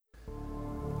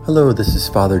Hello, this is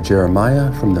Father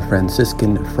Jeremiah from the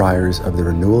Franciscan Friars of the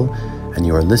Renewal, and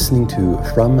you are listening to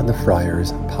From the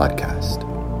Friars podcast.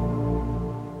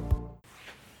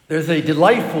 There's a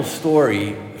delightful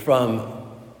story from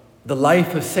the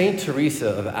life of Saint Teresa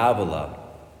of Avila.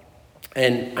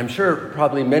 And I'm sure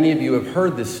probably many of you have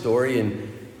heard this story,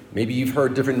 and maybe you've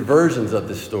heard different versions of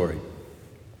this story.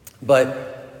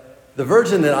 But the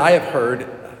version that I have heard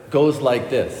goes like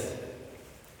this.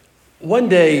 One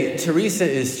day, Teresa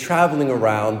is traveling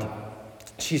around.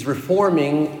 She's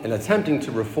reforming and attempting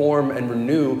to reform and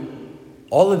renew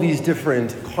all of these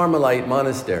different Carmelite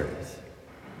monasteries.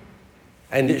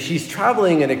 And she's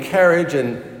traveling in a carriage,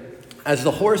 and as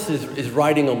the horse is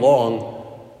riding along,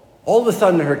 all of a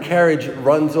sudden her carriage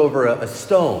runs over a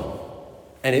stone,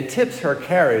 and it tips her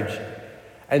carriage,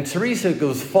 and Teresa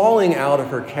goes falling out of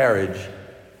her carriage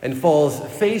and falls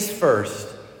face first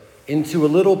into a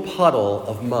little puddle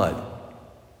of mud.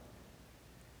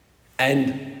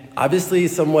 And obviously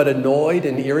somewhat annoyed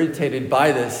and irritated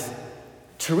by this,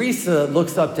 Teresa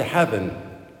looks up to heaven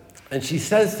and she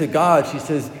says to God, she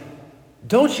says,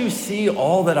 "Don't you see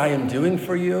all that I am doing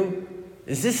for you?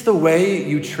 Is this the way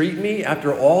you treat me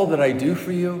after all that I do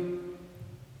for you?"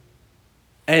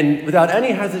 And without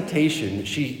any hesitation,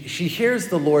 she hears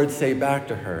the Lord say back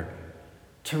to her,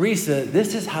 "Teresa,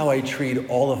 this is how I treat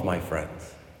all of my friends."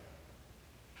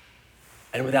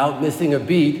 And without missing a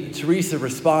beat, Teresa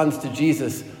responds to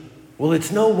Jesus, "Well,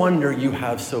 it's no wonder you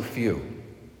have so few."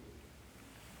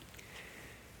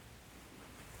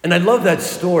 And I love that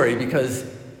story because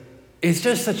it's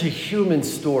just such a human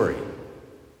story.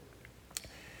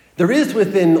 There is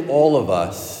within all of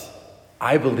us,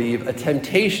 I believe, a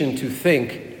temptation to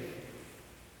think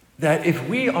that if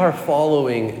we are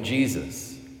following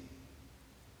Jesus,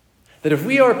 that if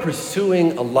we are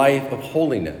pursuing a life of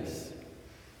holiness,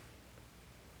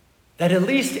 that at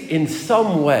least in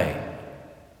some way,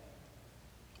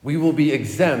 we will be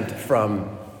exempt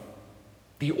from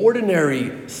the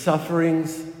ordinary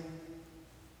sufferings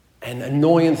and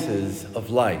annoyances of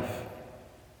life.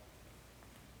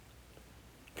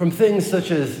 From things such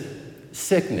as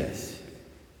sickness,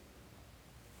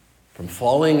 from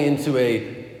falling into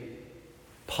a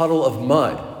puddle of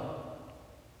mud,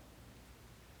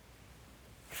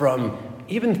 from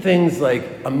even things like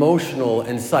emotional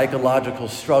and psychological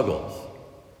struggles.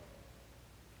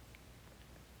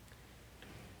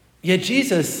 Yet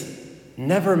Jesus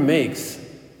never makes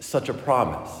such a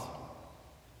promise.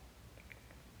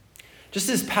 Just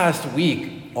this past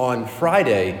week on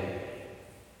Friday,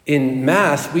 in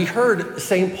Mass, we heard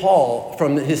St. Paul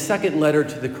from his second letter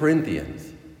to the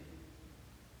Corinthians.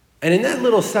 And in that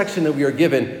little section that we are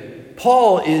given,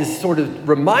 Paul is sort of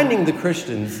reminding the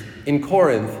Christians in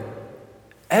Corinth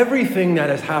everything that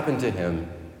has happened to him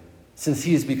since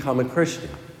he has become a Christian.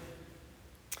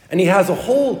 And he has a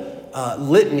whole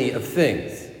litany of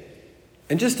things.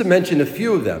 And just to mention a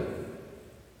few of them,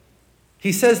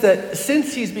 he says that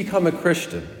since he's become a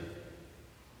Christian,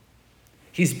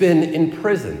 he's been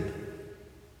imprisoned,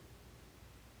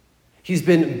 he's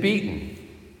been beaten,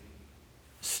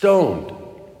 stoned,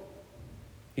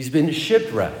 he's been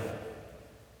shipwrecked,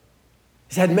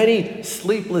 he's had many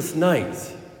sleepless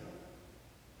nights,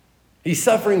 he's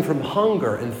suffering from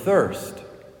hunger and thirst.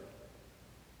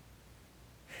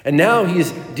 And now he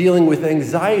is dealing with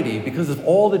anxiety because of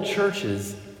all the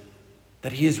churches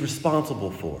that he is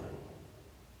responsible for.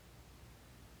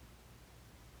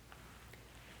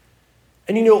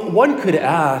 And you know, one could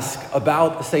ask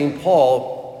about St.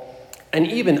 Paul and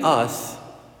even us,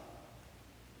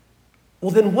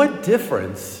 well, then what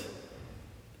difference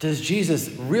does Jesus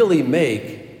really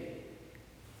make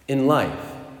in life?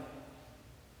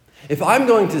 If I'm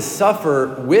going to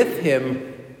suffer with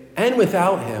him and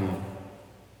without him,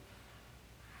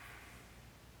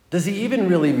 does he even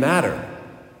really matter?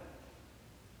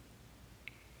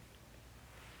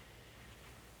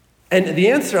 And the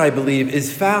answer, I believe,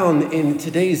 is found in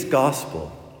today's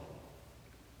gospel.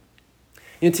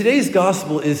 Today's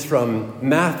gospel is from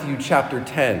Matthew chapter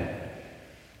 10.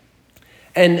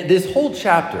 And this whole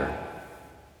chapter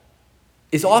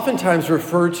is oftentimes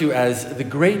referred to as the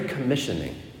Great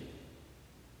Commissioning.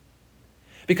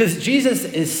 Because Jesus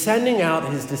is sending out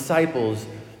his disciples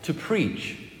to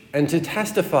preach and to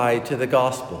testify to the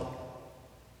gospel.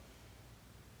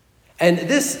 And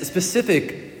this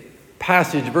specific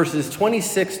passage, verses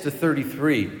 26 to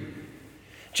 33,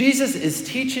 Jesus is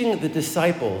teaching the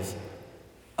disciples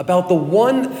about the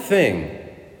one thing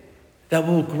that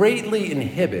will greatly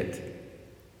inhibit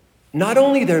not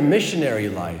only their missionary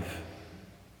life,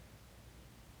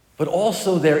 but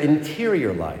also their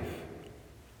interior life.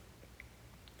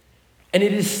 And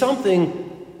it is something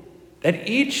that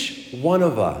each one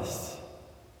of us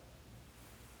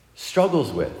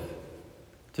struggles with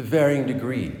to varying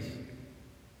degrees.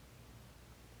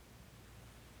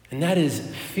 And that is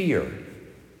fear.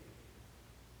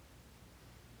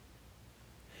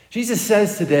 Jesus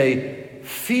says today,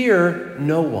 fear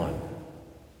no one.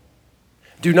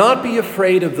 Do not be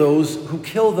afraid of those who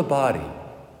kill the body,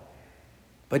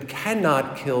 but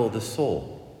cannot kill the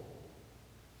soul.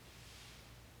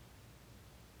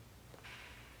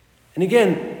 And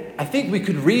again, I think we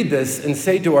could read this and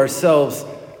say to ourselves,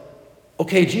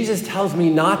 okay, Jesus tells me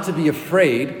not to be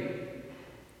afraid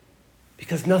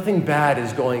because nothing bad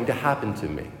is going to happen to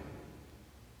me.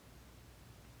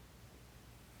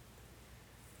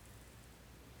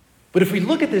 But if we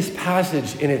look at this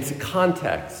passage in its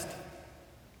context,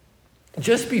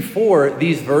 just before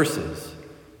these verses,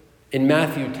 in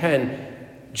Matthew 10,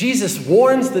 Jesus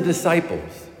warns the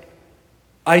disciples,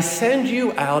 I send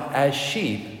you out as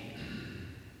sheep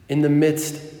in the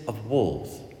midst of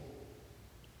wolves,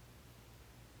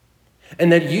 and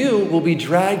that you will be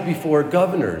dragged before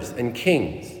governors and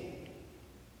kings,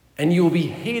 and you will be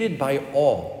hated by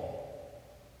all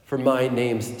for my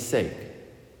name's sake.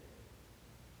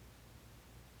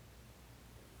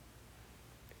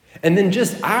 And then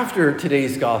just after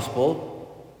today's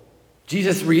gospel,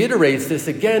 Jesus reiterates this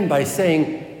again by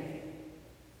saying,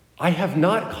 I have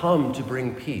not come to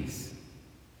bring peace.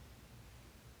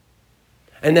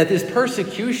 And that this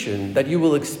persecution that you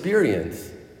will experience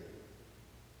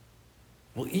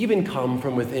will even come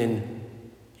from within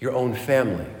your own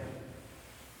family.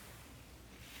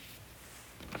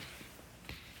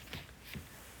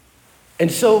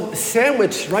 And so,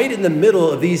 sandwiched right in the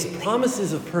middle of these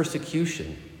promises of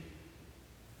persecution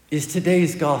is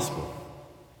today's gospel,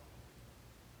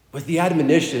 with the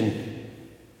admonition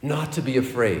not to be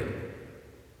afraid.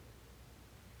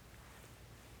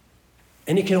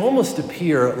 And it can almost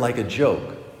appear like a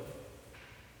joke.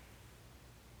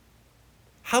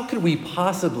 How could we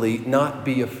possibly not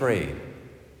be afraid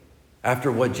after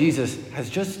what Jesus has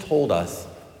just told us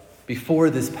before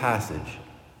this passage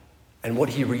and what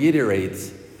he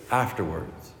reiterates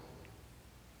afterwards?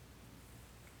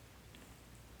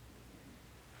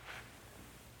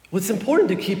 Well, it's important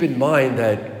to keep in mind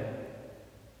that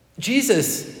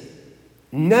Jesus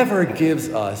never gives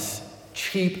us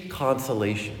cheap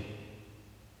consolation.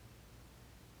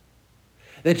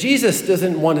 That Jesus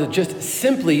doesn't want to just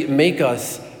simply make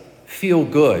us feel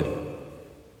good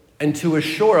and to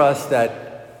assure us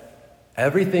that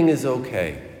everything is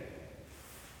okay.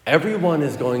 Everyone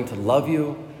is going to love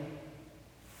you.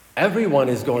 Everyone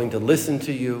is going to listen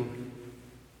to you.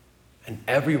 And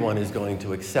everyone is going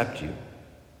to accept you.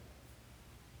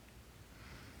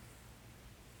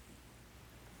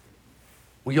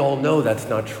 We all know that's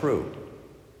not true.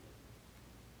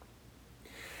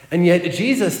 And yet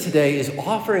Jesus today is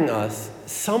offering us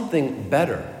something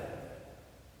better,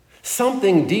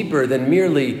 something deeper than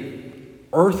merely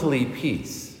earthly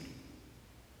peace,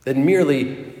 than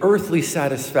merely earthly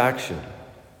satisfaction.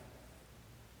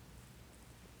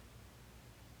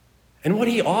 And what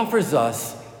he offers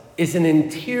us is an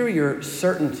interior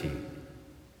certainty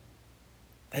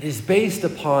that is based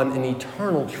upon an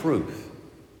eternal truth,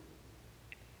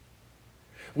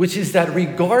 which is that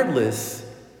regardless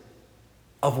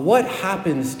of what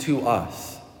happens to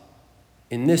us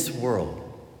in this world,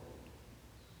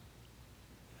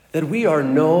 that we are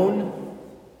known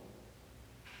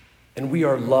and we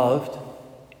are loved,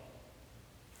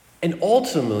 and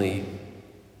ultimately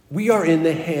we are in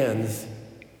the hands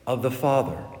of the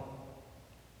Father.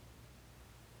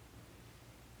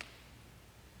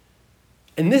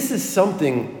 And this is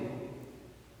something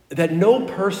that no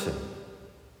person,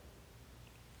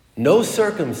 no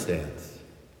circumstance,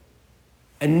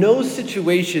 and no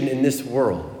situation in this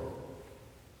world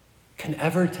can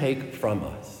ever take from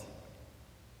us.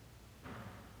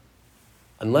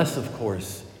 Unless, of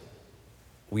course,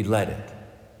 we let it.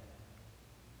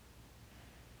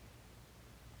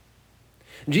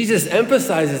 Jesus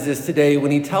emphasizes this today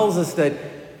when he tells us that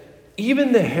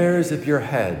even the hairs of your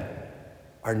head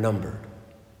are numbered.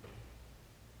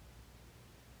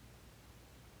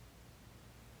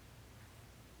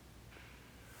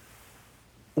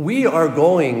 We are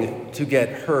going to get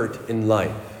hurt in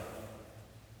life.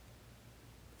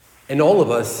 And all of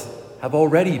us have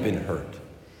already been hurt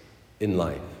in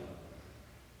life.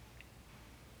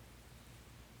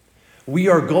 We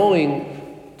are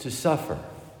going to suffer.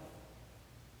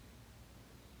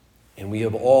 And we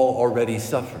have all already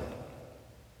suffered.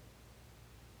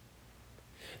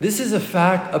 This is a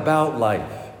fact about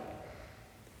life.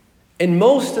 And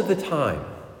most of the time,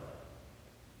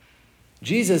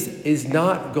 Jesus is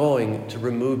not going to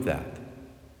remove that.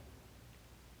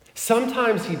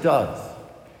 Sometimes he does,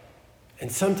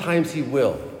 and sometimes he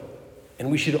will,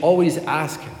 and we should always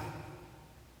ask him.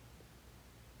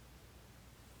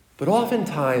 But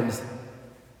oftentimes,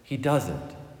 he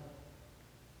doesn't.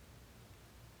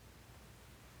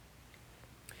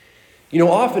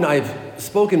 Often I've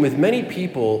spoken with many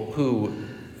people who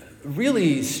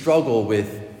really struggle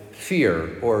with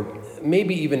fear or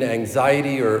maybe even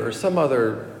anxiety or some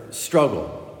other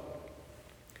struggle.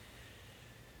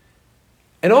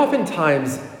 And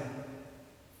oftentimes,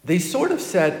 they sort of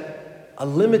set a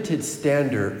limited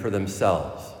standard for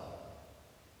themselves.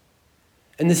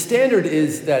 And the standard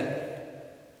is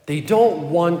that they don't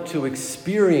want to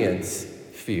experience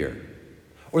fear,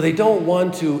 or they don't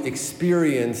want to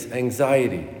experience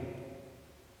anxiety.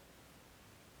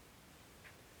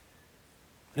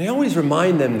 And I always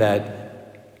remind them that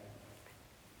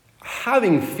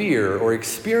having fear or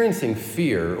experiencing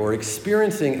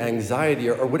anxiety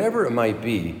or whatever it might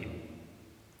be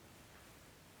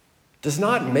does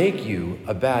not make you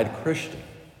a bad Christian.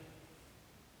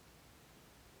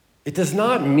 It does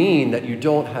not mean that you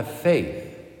don't have faith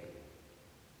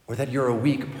or that you're a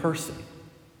weak person.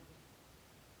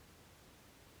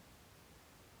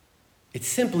 It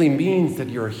simply means that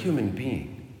you're a human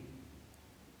being.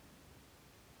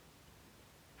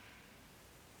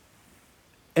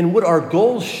 And what our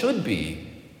goal should be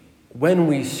when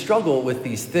we struggle with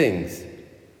these things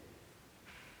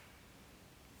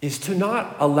is to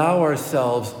not allow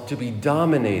ourselves to be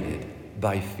dominated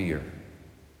by fear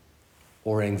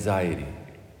or anxiety.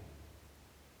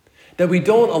 That we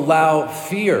don't allow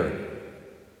fear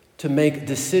to make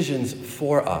decisions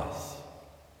for us.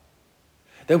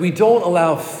 That we don't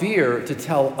allow fear to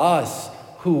tell us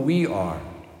who we are,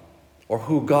 or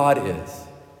who God is,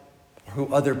 or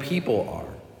who other people are.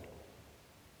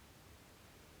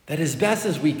 That as best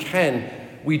as we can,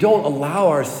 we don't allow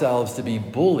ourselves to be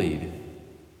bullied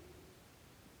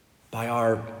by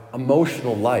our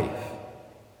emotional life.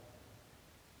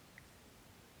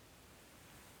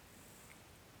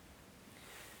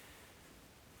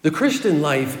 The Christian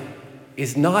life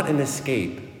is not an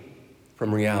escape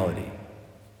from reality.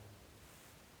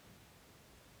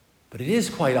 But it is,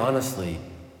 quite honestly,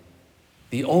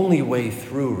 the only way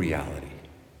through reality.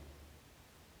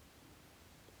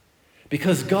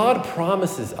 Because God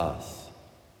promises us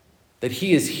that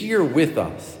he is here with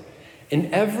us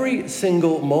in every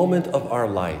single moment of our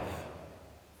life.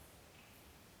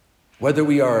 Whether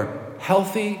we are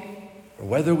healthy or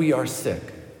whether we are sick.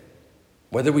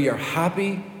 Whether we are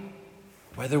happy,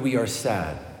 whether we are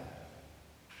sad.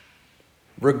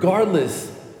 Regardless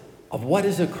of what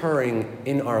is occurring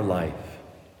in our life.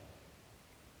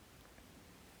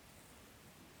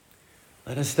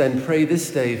 Let us then pray this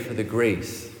day for the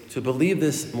grace to believe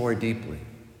this more deeply,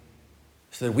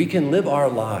 so that we can live our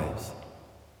lives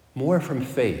more from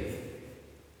faith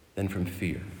than from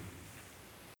fear.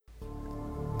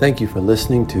 Thank you for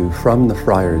listening to From the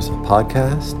Friars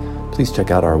podcast. Please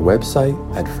check out our website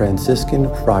at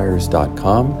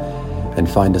franciscanfriars.com and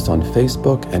find us on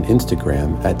Facebook and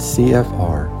Instagram at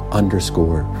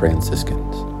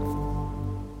CFR_Franciscans.